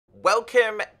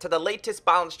Welcome to the latest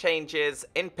balance changes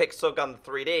in Pixel Gun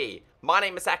 3D. My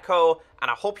name is ECKO,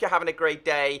 and I hope you're having a great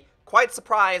day. Quite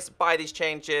surprised by these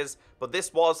changes, but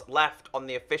this was left on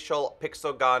the official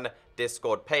Pixel Gun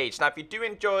Discord page. Now, if you do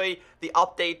enjoy the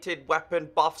updated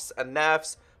weapon buffs and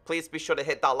nerfs, please be sure to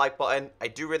hit that like button. I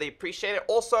do really appreciate it.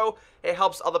 Also, it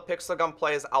helps other Pixel Gun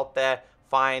players out there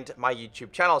find my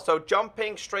YouTube channel. So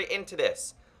jumping straight into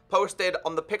this, posted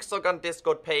on the Pixel Gun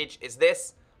Discord page is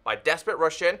this by Desperate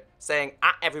Russian saying,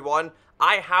 "At everyone,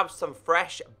 I have some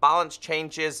fresh balance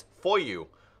changes for you.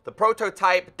 The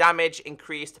prototype damage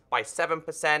increased by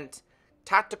 7%,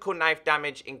 tactical knife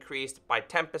damage increased by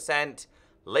 10%,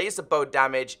 laser bow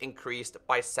damage increased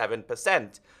by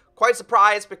 7%. Quite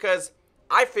surprised because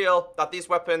I feel that these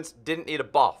weapons didn't need a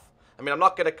buff. I mean, I'm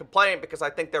not going to complain because I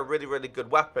think they're really, really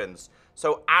good weapons.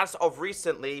 So as of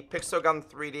recently, Pixel Gun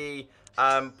 3D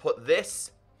put this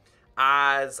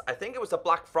as, I think it was a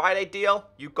Black Friday deal.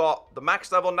 You got the max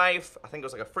level knife, I think it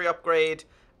was like a free upgrade,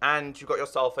 and you got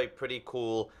yourself a pretty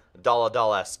cool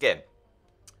dollar skin.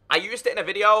 I used it in a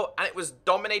video, and it was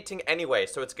dominating anyway,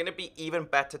 so it's going to be even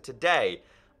better today.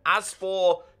 As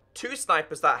for two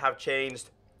snipers that have changed,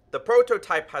 the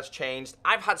prototype has changed.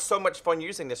 I've had so much fun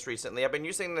using this recently. I've been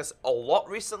using this a lot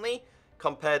recently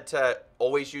compared to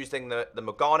always using the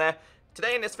Morgana.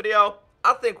 Today in this video,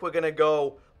 I think we're going to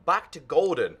go back to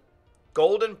Golden.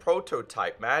 Golden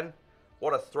prototype, man.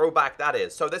 What a throwback that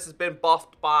is. So this has been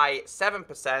buffed by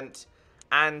 7%,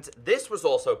 and this was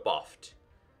also buffed.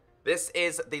 This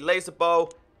is the laser bow.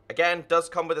 Again, does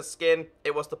come with a skin.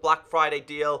 It was the Black Friday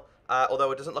deal,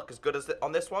 although it doesn't look as good as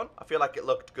on this one. I feel like it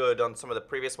looked good on some of the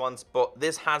previous ones, but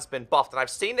this has been buffed, and I've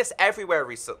seen this everywhere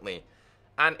recently.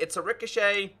 And it's a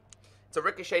ricochet. It's a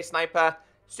ricochet sniper.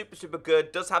 Super, super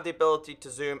good. Does have the ability to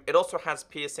zoom. It also has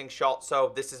piercing shot,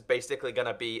 so this is basically going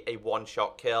to be a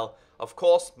one-shot kill. Of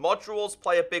course, modules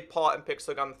play a big part in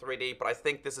Pixel Gun 3D, but I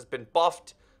think this has been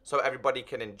buffed so everybody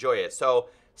can enjoy it. So,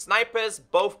 snipers,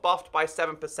 both buffed by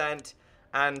 7%,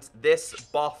 and this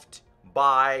buffed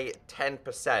by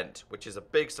 10%, which is a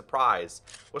big surprise.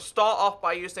 We'll start off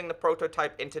by using the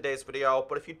prototype in today's video,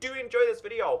 but if you do enjoy this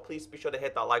video, please be sure to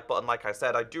hit that like button. Like I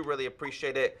said, I do really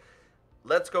appreciate it.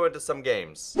 Let's go into some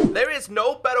games. There is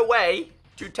no better way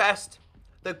to test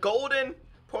the Golden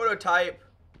prototype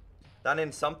than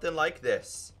in something like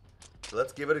this. So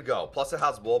let's give it a go. Plus it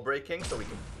has wall breaking, so we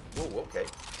can... Oh, okay.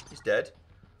 He's dead.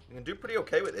 We can do pretty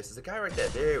okay with this. There's a guy right there.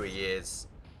 There he is.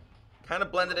 Kind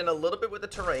of blended in a little bit with the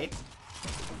terrain.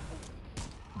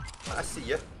 I see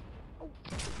you.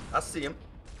 I see him.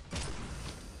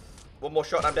 One more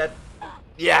shot and I'm dead.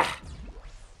 Yeah.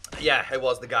 Yeah, it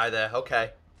was the guy there.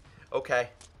 Okay. Okay,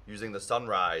 using the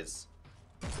sunrise.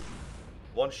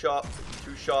 One shot,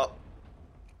 two shot.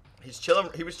 He's chilling.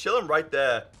 He was chilling right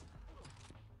there.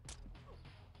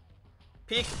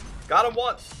 Peek. Got him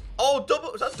once. Oh,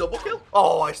 double. Was that double kill?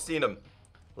 Oh, I seen him.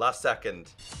 Last second.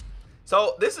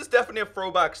 So this is definitely a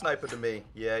throwback sniper to me.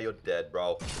 Yeah, you're dead,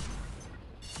 bro.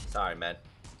 Sorry, man.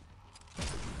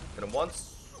 Hit him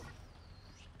once.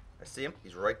 I see him.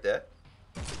 He's right there.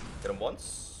 Hit him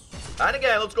once. And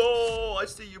again, let's go. I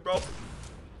see you, bro.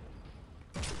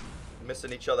 We're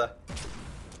missing each other.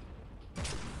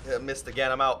 Yeah, missed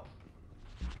again. I'm out.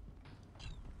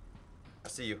 I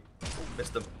see you.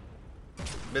 Missed him.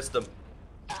 Missed him.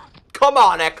 Come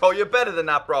on, ECKO. You're better than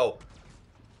that, bro.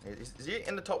 Is he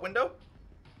in the top window?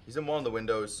 He's in one of the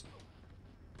windows.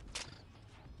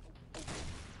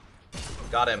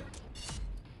 Got him.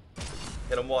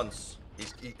 Hit him once.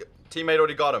 Teammate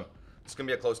already got him. It's going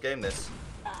to be a close game, this.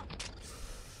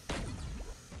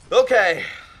 Okay,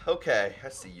 okay, I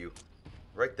see you.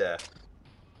 Right there.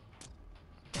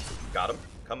 Got him.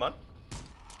 Come on.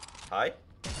 Hi.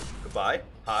 Goodbye.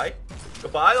 Hi.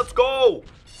 Goodbye. Let's go.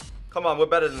 Come on, we're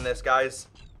better than this, guys.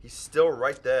 He's still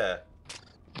right there.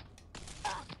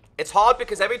 It's hard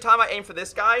because every time I aim for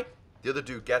this guy, the other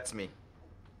dude gets me.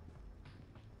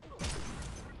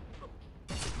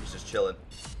 He's just chilling.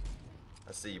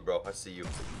 I see you, bro. I see you.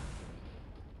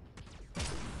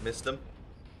 Missed him.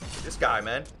 This guy,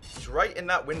 man. He's right in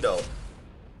that window.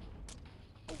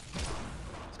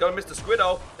 He's got a Mr.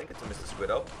 Squiddo. I think it's a Mr.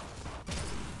 Squiddo.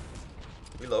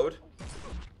 Reload.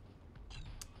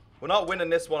 We're not winning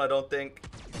this one, I don't think.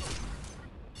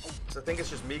 So I think it's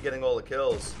just me getting all the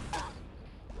kills.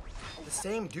 The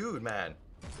same dude, man.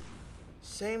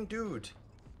 Same dude.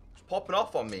 He's popping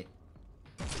off on me.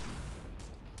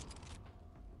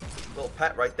 Little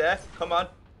pet right there. Come on.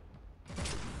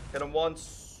 Hit him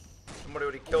once. Somebody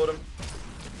already killed him.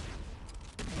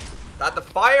 That the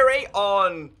fire rate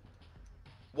on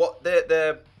what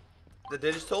the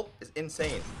digital is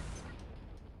insane.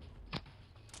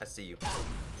 I see you.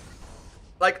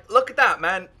 Like, look at that,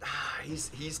 man.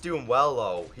 He's doing well,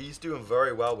 though. He's doing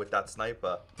very well with that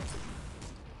sniper.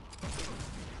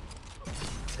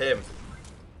 It's him.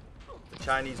 The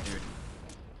Chinese dude.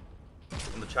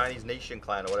 From the Chinese Nation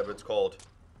clan, or whatever it's called.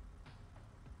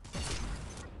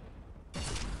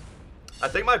 I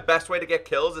think my best way to get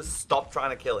kills is stop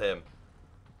trying to kill him.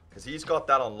 Because he's got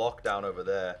that on lockdown over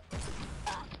there.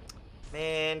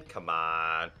 Man, come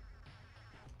on.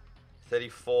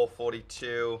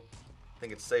 34-42. I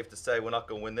think it's safe to say we're not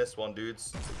going to win this one,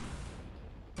 dudes.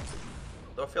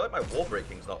 Though I feel like my wall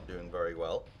breaking's not doing very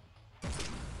well.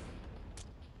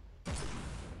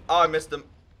 Oh, I missed him.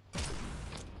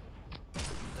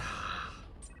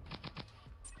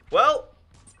 Well,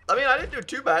 I mean, I didn't do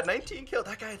too bad. 19 kills.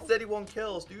 That guy had 31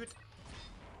 kills, dude.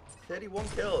 31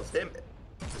 kills. Him.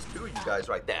 There's two of you guys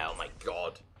right there. Oh, my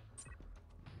God.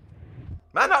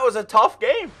 Man, that was a tough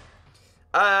game.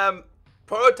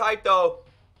 Prototype, though,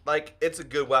 like, it's a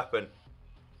good weapon.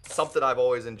 Something I've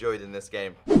always enjoyed in this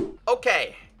game.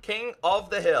 Okay, King of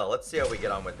the Hill. Let's see how we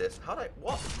get on with this. How'd I...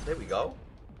 What? There we go.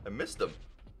 I missed him.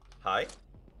 Hi.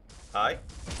 Hi.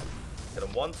 Hit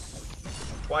him once.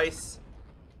 Twice.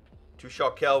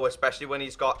 Two-shot kill, especially when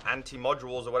he's got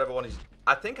anti-modules or whatever one he's...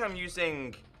 I think I'm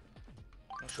using...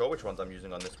 I'm not sure which ones I'm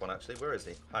using on this one, actually. Where is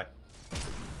he? Hi.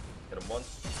 Hit him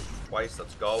once. Twice.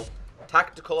 Let's go.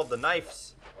 Tactical of the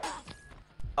knives.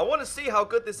 I want to see how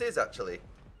good this is, actually.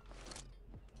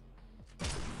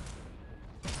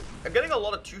 I'm getting a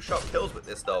lot of two-shot kills with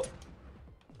this, though.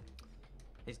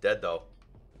 He's dead, though.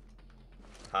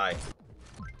 Hi.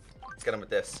 Let's get him with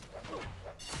this.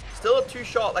 Still a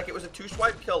two-shot, like it was a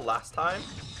two-swipe kill last time.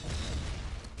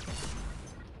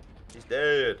 He's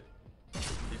dead.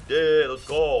 He's dead. Let's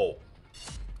go.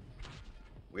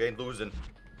 We ain't losing.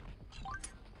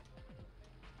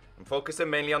 I'm focusing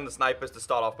mainly on the snipers to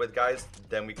start off with, guys.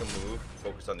 Then we can move.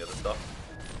 Focus on the other stuff.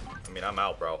 I mean, I'm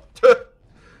out, bro. If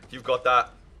you've got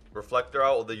that reflector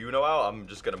out or the Uno out, I'm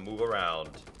just going to move around.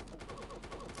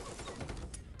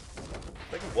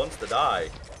 I think he wants to die.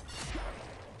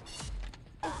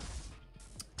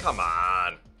 Come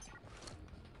on. I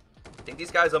think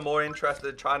these guys are more interested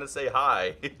in trying to say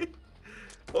hi.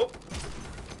 Oh,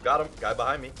 got him. Guy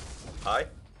behind me. Hi.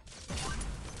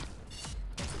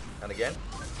 And again.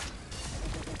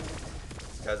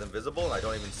 This guy's invisible and I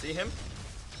don't even see him.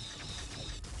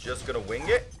 Just gonna wing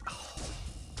it.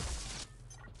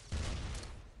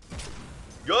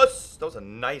 Yes! That was a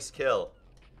nice kill.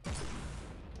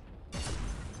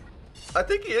 I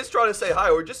think he is trying to say hi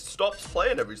or just stops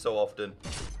playing every so often.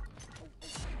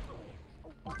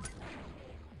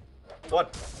 One.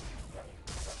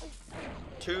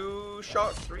 Two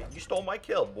shot, three. You stole my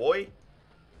kill, boy.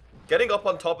 Getting up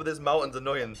on top of this mountain's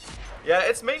annoying. Yeah,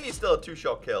 it's mainly still a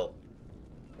two-shot kill.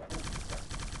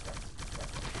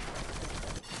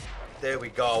 There we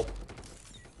go.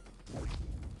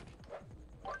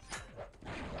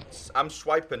 I'm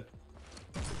swiping.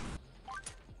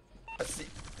 Let's see.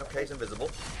 Okay, he's invisible.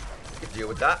 We can deal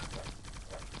with that.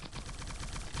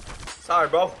 Sorry,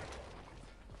 bro.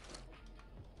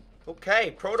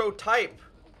 Okay, prototype.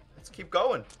 Let's keep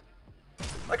going.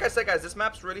 Like I said, guys, this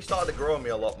map's really started to grow on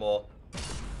me a lot more.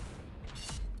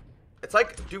 It's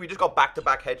like, dude, we just got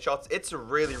back-to-back headshots. It's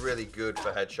really, really good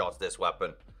for headshots, this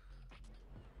weapon.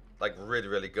 Like, really,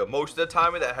 really good. Most of the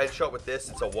time with a headshot with this,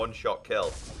 it's a one-shot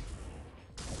kill.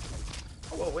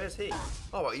 Whoa, where's he?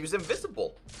 Oh, well, he was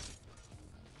invisible.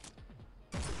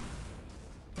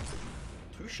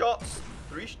 Two shots.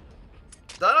 Three.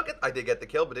 Did I not get... I did get the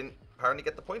kill, but didn't apparently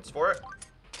get the points for it.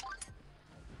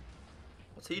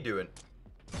 What's he doing?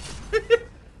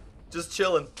 Just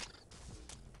chilling.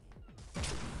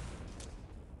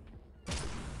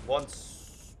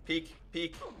 Once. Peek,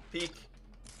 peek, peek.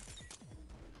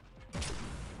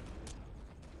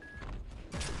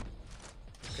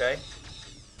 Okay.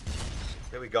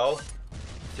 Here we go.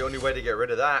 It's the only way to get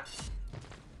rid of that.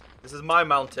 This is my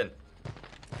mountain.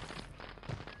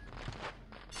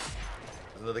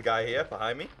 There's another guy here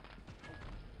behind me.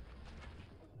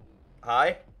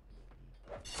 Hi.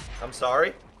 I'm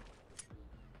sorry.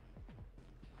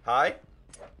 Hi.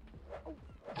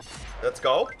 Let's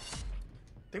go. I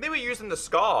think they were using the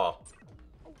Scar.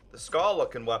 The Scar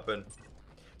looking weapon.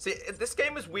 See, this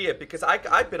game is weird because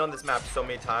I've been on this map so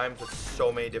many times with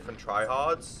so many different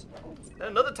tryhards. And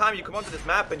another time you come onto this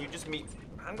map and you just meet,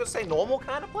 I'm going to say normal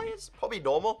kind of players. Probably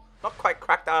normal. Not quite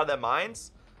cracked out of their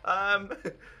minds.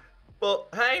 But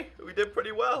hey, we did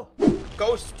pretty well.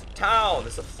 Ghost Town.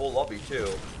 This is a full lobby too.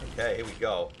 Okay, here we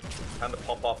go. Time to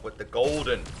pop off with the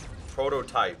golden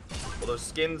prototype. Well, those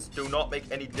skins do not make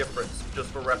any difference. Just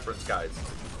for reference, guys.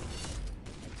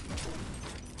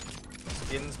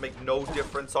 skins make no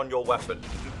difference on your weapon.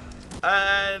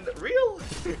 And real?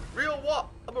 Real what?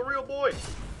 I'm a real boy.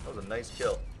 That was a nice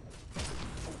kill.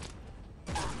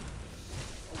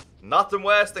 Nothing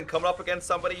worse than coming up against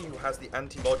somebody who has the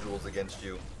anti-modules against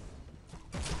you.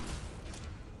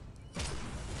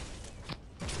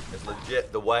 It's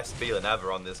legit the worst feeling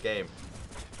ever on this game.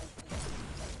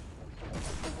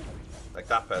 Like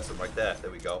that person right there. There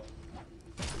we go.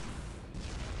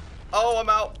 Oh, I'm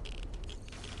out.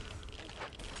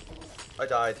 I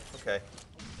died. Okay.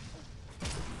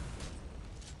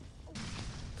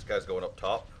 This guy's going up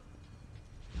top.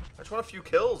 I just want a few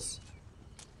kills.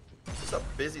 It's a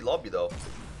busy lobby though.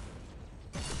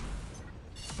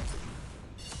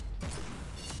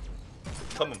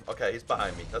 Come on. Okay, he's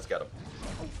behind me. Let's get him.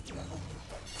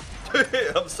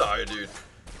 I'm sorry, dude.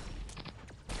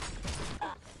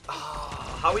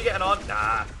 How are we getting on?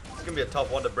 Nah. It's gonna be a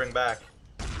tough one to bring back.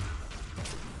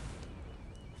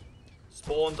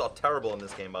 Spawns are terrible in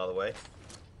this game, by the way.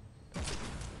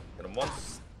 Get him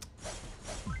once.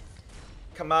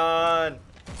 Come on. Here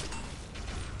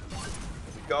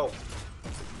we go.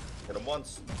 Hit him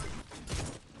once.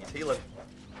 He's healing.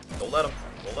 Don't let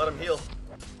him heal.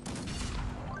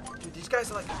 Dude, these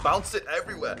guys are like bouncing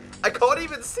everywhere. I can't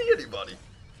even see anybody.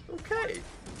 Okay.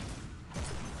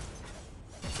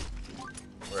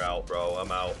 We're out, bro.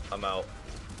 I'm out. I'm out.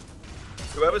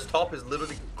 Whoever's top is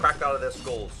literally cracked out of their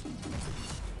skulls.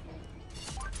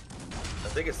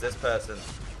 I think it's this person.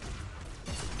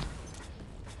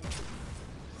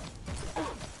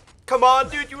 Come on,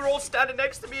 dude. You were all standing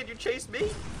next to me and you chased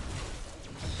me.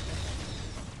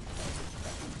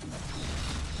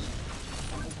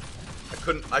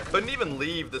 I couldn't even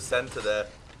leave the center there.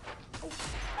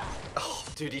 Oh,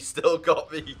 dude, he still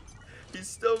got me. He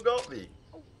still got me.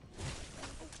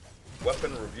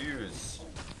 Weapon reviews.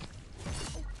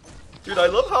 Dude, I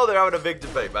love how they're having a big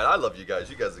debate, man. I love you guys.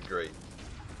 You guys are great.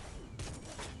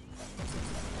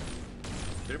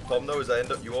 Dude, the problem though is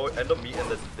you always end up meeting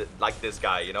like this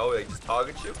guy, you know, he just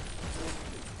targets you.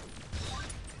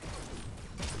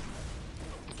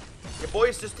 Your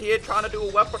boy's just here trying to do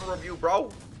a weapon review,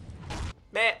 bro.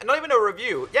 Man, not even a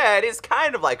review. Yeah, it is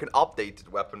kind of like an updated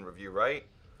weapon review, right?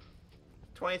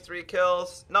 23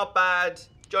 kills, not bad.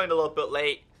 Joined a little bit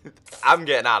late. I'm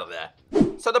getting out of there.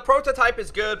 So the prototype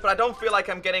is good, but I don't feel like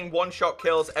I'm getting one-shot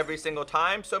kills every single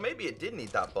time. So maybe it did need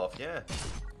that buff, yeah.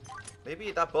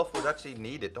 Maybe that buff was actually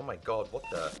needed. Oh my god, what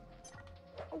the?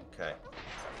 Okay.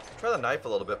 Try the knife a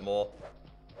little bit more.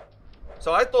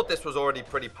 So I thought this was already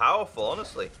pretty powerful,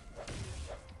 honestly.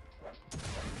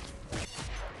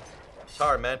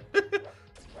 Sorry, man.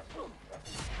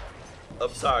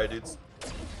 I'm sorry, dudes.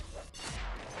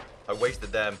 I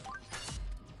wasted them.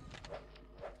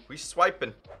 We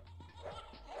swiping.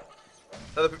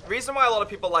 Now, the reason why a lot of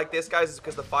people like this, guys, is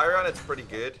because the fire on it's pretty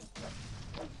good.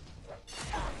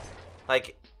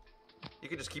 Like, you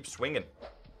can just keep swinging.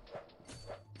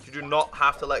 You do not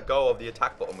have to let go of the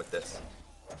attack button with this.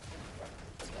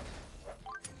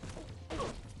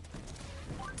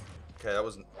 Okay, that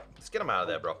wasn't... Let's get him out of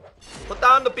there, bro. Put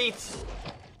down the beats.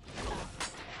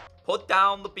 Put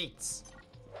down the beats.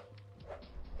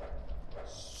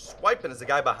 Swiping is the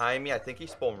guy behind me. I think he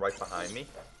spawned right behind me.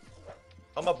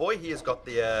 Oh, my boy, he has got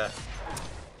the,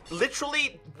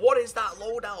 Literally, what is that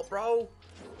loadout, bro?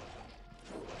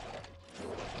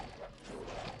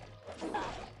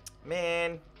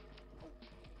 Man.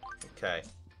 Okay.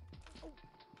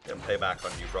 Gonna pay back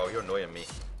on you, bro. You're annoying me.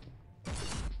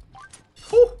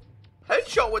 Whew.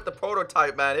 Headshot with the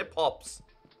prototype, man. It pops.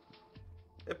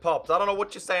 It pops. I don't know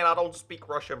what you're saying. I don't speak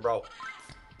Russian, bro.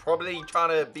 Probably he's trying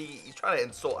to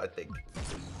insult, I think.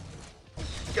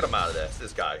 Get him out of there. It's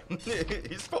this guy.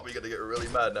 He's probably gonna get really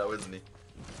mad now, isn't he?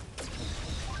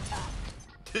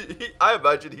 I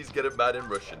imagine he's getting mad in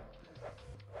Russian.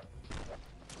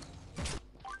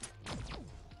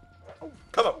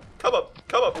 Come up, come up,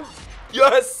 come up.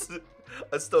 Yes!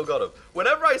 I still got him.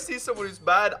 Whenever I see someone who's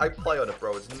mad, I play on it,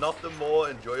 bro. It's nothing more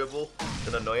enjoyable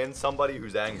than annoying somebody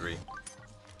who's angry.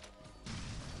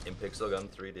 In Pixel Gun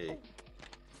 3D.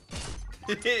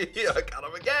 I got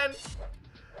him again.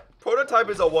 Prototype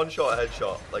is a one-shot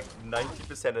headshot, like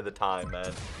 90% of the time,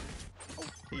 man.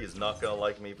 He is not gonna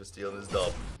like me for stealing his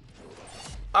dub.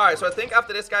 Alright, so I think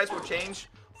after this, guys, we'll change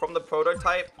from the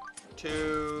prototype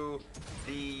to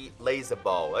the laser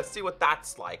bow. Let's see what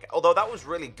that's like. Although that was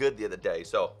really good the other day,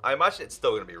 so I imagine it's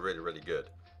still gonna be really, really good.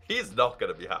 He's not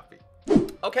gonna be happy.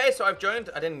 Okay, so I've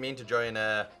joined. I didn't mean to join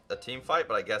a team fight,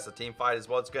 but I guess a team fight is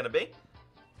what it's gonna be.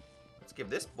 Let's give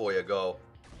this boy a go.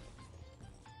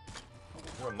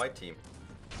 You're on my team.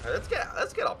 All right,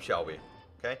 let's get up, shall we?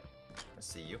 Okay. I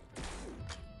see you.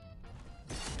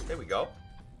 There we go.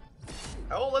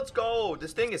 Oh, let's go.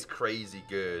 This thing is crazy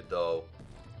good, though.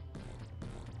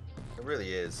 It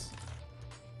really is.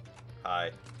 Hi.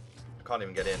 I can't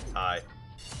even get in. Hi.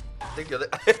 I think the other...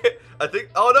 I think...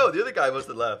 Oh, no. The other guy must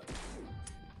have left.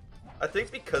 I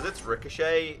think because it's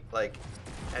ricochet, like,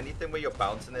 anything where you're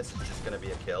bouncing this is just going to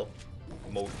be a kill.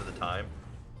 Most of the time.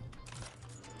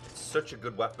 It's such a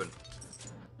good weapon.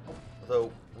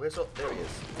 Although, where's... Oh, there he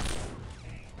is.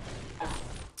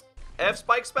 F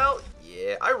spike spell?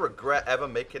 Yeah, I regret ever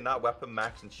making that weapon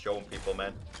max and showing people,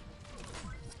 man.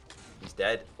 He's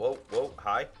dead. Whoa, whoa,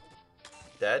 hi.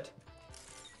 Dead.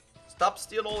 Stop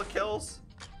stealing all the kills.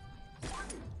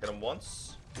 Get him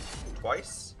once.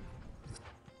 Twice.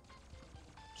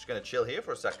 Just gonna chill here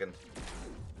for a second.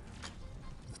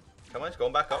 Come on, he's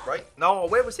going back up, right? No,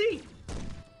 where was he?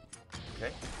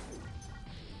 Okay.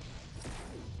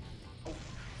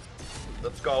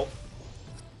 Let's go.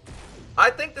 I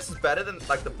think this is better than,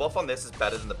 like, the buff on this is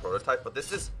better than the prototype, but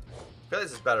this is, I feel like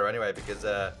this is better anyway, because,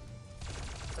 I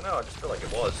don't know, I just feel like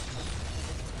it was.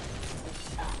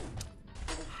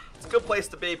 It's a good place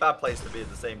to be, bad place to be at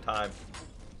the same time.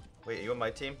 Wait, are you on my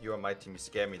team? You're on my team, you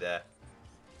scared me there.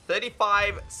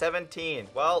 35-17,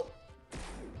 well.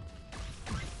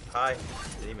 Hi,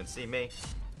 didn't even see me.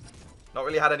 Not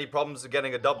really had any problems with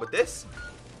getting a dub with this.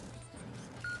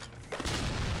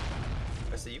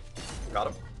 I see you, got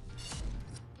him.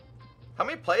 How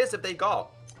many players have they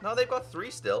got? No, they've got 3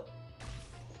 still.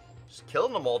 Just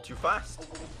killing them all too fast.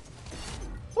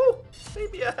 Woo!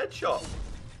 Maybe a headshot.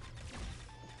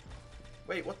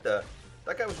 Wait, what the?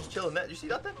 That guy was just chilling there. Did you see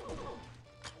that then?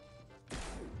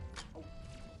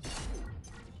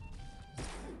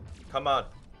 Come on.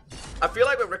 I feel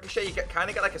like with Ricochet, you kind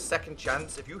of get like a second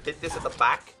chance. If you hit this at the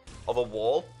back of a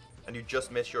wall and you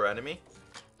just miss your enemy,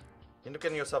 you end up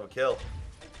getting yourself a kill.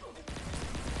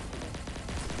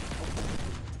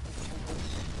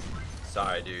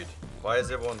 Sorry, dude. Why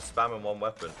is everyone spamming one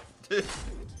weapon? Because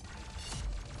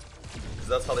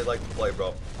that's how they like to play,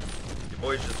 bro. Your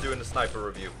boy's just doing the sniper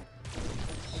review.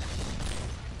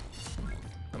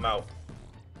 I'm out.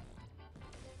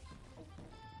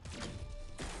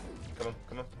 Come on,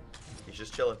 come on. He's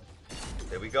just chilling.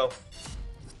 There we go.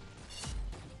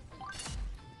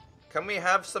 Can we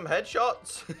have some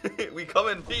headshots? We come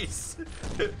in peace.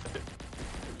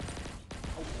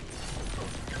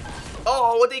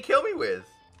 Oh, what'd he kill me with?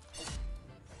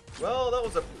 Well, that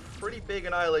was a pretty big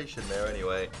annihilation there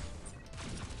anyway.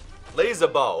 Laser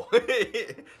bow.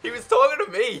 He was talking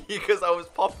to me because I was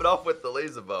popping off with the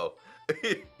laser bow.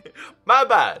 My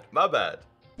bad, my bad.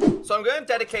 So I'm going to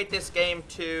dedicate this game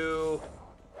to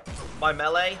my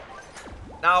melee.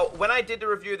 Now, when I did the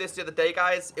review of this the other day,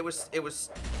 guys, it was a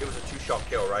 2-shot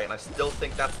kill, right? And I still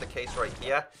think that's the case right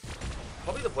here.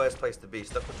 Probably the worst place to be.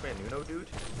 Stuck between an Uno, dude.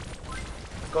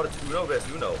 God, it's Uno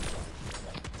versus Uno.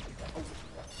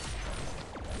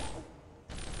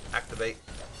 Activate.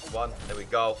 1. There we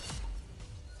go.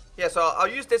 Yeah, so I'll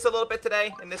use this a little bit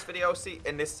today in this video. See,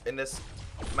 in this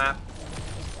map.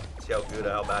 See how good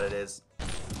or how bad it is.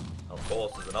 Of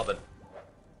course, there's an oven.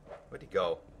 Where'd he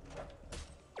go?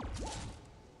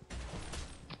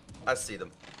 I see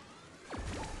them.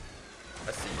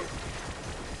 I see you.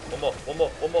 One more, one more,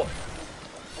 one more.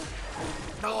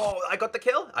 No, I got the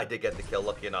kill? I did get the kill,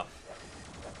 lucky enough.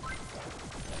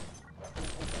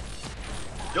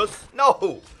 Just,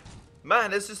 no!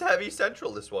 Man, this is heavy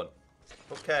central, this one.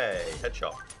 Okay,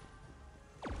 headshot.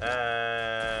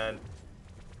 And...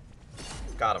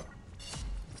 got him.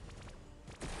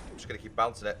 I'm just gonna keep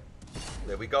bouncing it.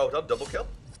 There we go. Done double kill?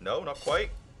 No, not quite.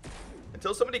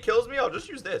 Until somebody kills me, I'll just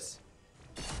use this.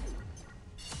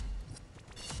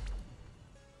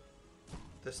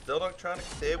 They're still not trying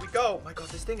to... There we go. My god,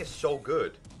 this thing is so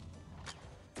good.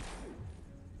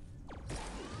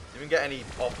 Even get any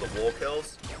off-the-wall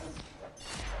kills?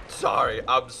 Sorry.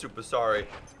 I'm super sorry.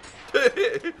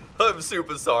 I'm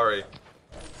super sorry.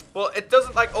 Well, it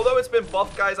doesn't, like, although it's been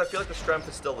buffed, guys, I feel like the strength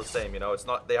is still the same, you know? It's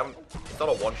not, it's not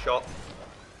a one-shot.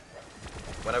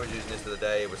 When I was using this the other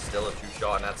day, it was still a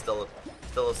 2-shot, and that's still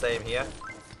the same here.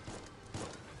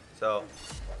 So...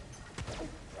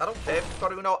 I don't care if you've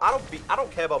got Uno. I don't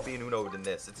care about being Uno'd in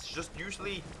this. It's just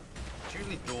usually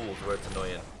duels where it's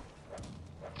annoying.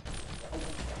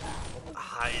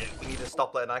 We need to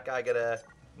stop letting that guy get a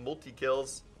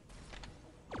multi-kills.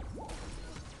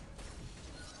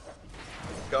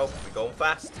 Go. We're going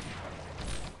fast.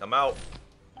 I'm out.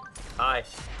 Hi.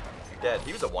 You're dead.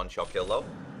 He was a 1-shot kill though.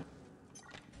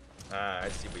 I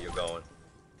see where you're going.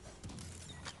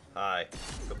 Hi.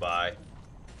 Goodbye.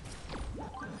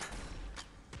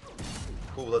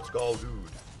 Cool, let's go, dude.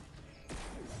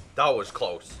 That was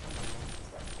close.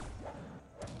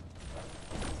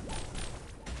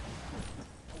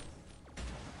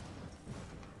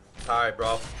 Alright,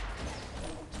 bro.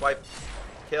 Swipe.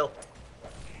 Kill.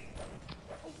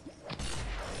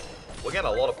 We're getting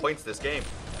a lot of points this game.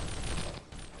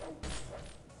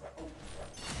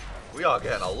 We are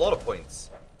getting a lot of points.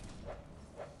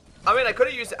 I mean, I could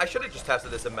have used it. I should have just tested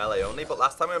this in melee only, but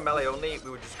last time we were melee only, we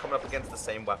were just coming up against the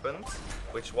same weapons,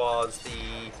 which was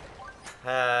the,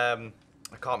 I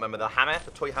can't remember, the hammer,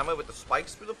 the toy hammer with the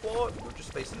spikes through the floor. We were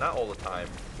just facing that all the time.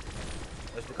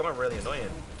 It's becoming really annoying.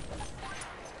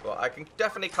 But I can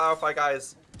definitely clarify,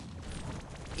 guys,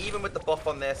 even with the buff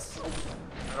on this,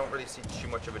 I don't really see too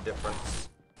much of a difference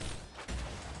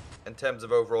in terms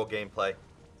of overall gameplay.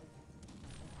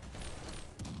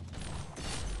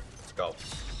 Let's go.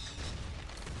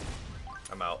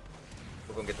 I'm out.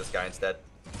 We're gonna get this guy instead.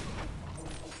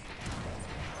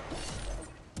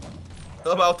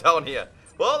 I'm out down here.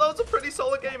 Well, that was a pretty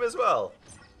solid game as well.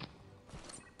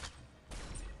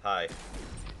 Hi.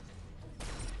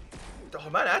 Oh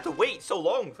man, I had to wait so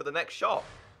long for the next shot.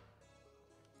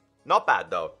 Not bad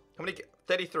though. How many?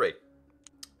 33.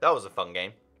 That was a fun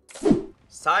game.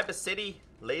 Cyber City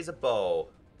Laser Bow.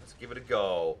 Let's give it a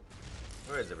go.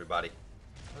 Where is everybody?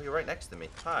 Oh, you're right next to me.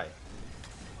 Hi.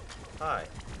 Hi.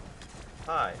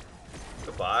 Hi.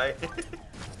 Goodbye.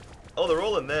 Oh, they're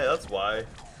all in there. That's why.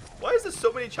 Why is there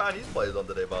so many Chinese players on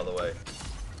today, by the way?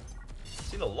 I've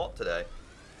seen a lot today.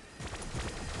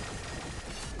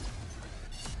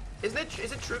 Is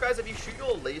it true, guys, if you shoot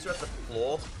your laser at the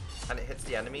floor and it hits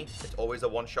the enemy, it's always a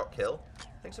one-shot kill?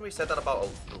 I think somebody said that about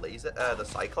a laser, the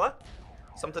cycler.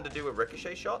 Something to do with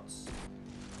ricochet shots.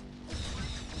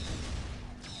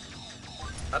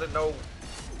 I didn't know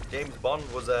James Bond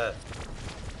was a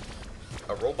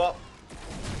robot.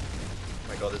 Oh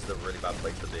my god, this is a really bad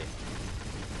place to be.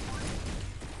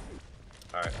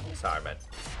 Alright, sorry, man.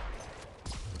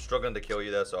 I'm struggling to kill you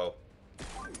there, so...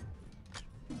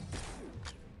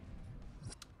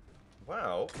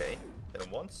 Wow, okay. Hit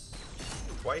him once.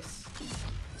 Twice.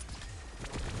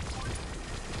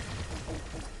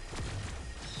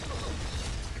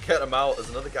 Get him out. There's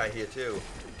another guy here, too.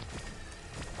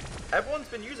 Everyone's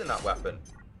been using that weapon.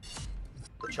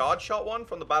 The charge shot one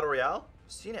from the Battle Royale.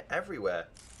 I've seen it everywhere.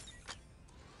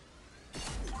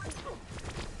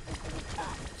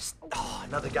 Oh,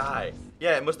 another guy.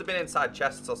 Yeah, it must have been inside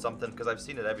chests or something, because I've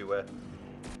seen it everywhere.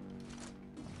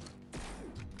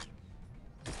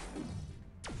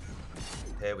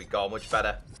 Here we go. Much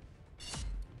better.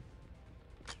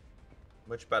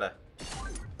 Much better.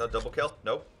 That double kill?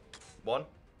 Nope. One.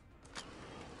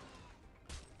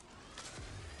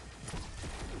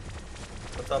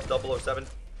 What's up, 007?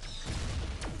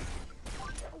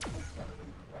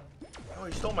 Oh,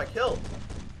 you stole my kill.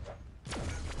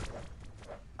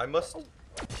 I must...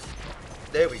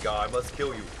 There we go. I must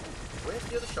kill you. Where's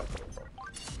the other shot coming from?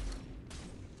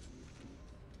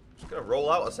 Just gonna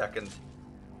roll out a second.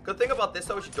 Good thing about this,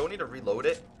 though, is you don't need to reload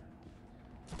it.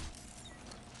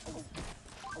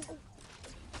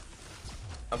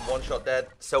 I'm one shot dead.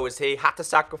 So is he. Had to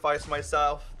sacrifice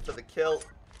myself for the kill.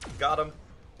 Got him.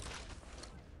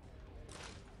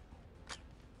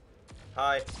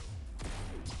 Hi.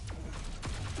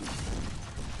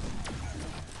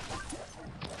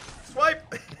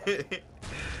 Swipe!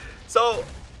 So,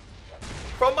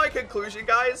 from my conclusion,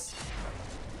 guys,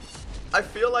 I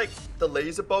feel like the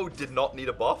laser bow did not need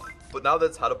a buff, but now that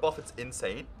it's had a buff, it's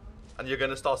insane. And you're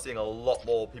going to start seeing a lot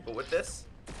more people with this.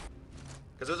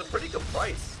 Because it was a pretty good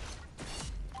price.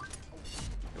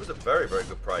 It was a very, very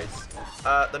good price.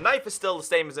 The knife is still the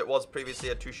same as it was previously,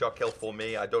 a 2-shot kill for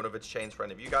me. I don't know if it's changed for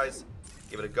any of you guys.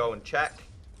 Give it a go and check.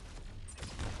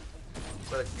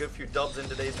 Got a good few dubs in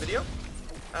today's video.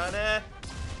 And,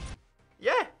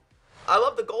 yeah. I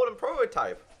love the golden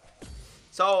prototype.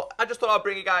 So, I just thought I'd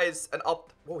bring you guys an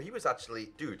up... Whoa, he was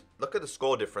actually... Dude, look at the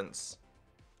score difference.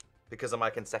 Because of my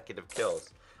consecutive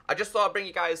kills. I just thought I'd bring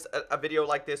you guys a video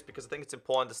like this because I think it's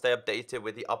important to stay updated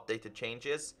with the updated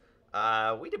changes.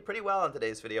 We did pretty well on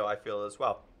today's video, I feel, as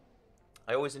well.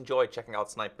 I always enjoy checking out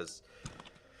snipers.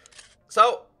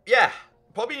 So, yeah.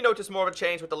 Probably noticed more of a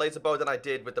change with the laser bow than I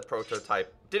did with the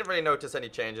prototype. Didn't really notice any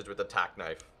changes with the tack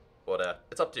knife. But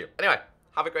it's up to you. Anyway,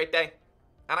 have a great day.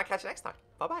 And I'll catch you next time.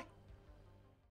 Bye-bye.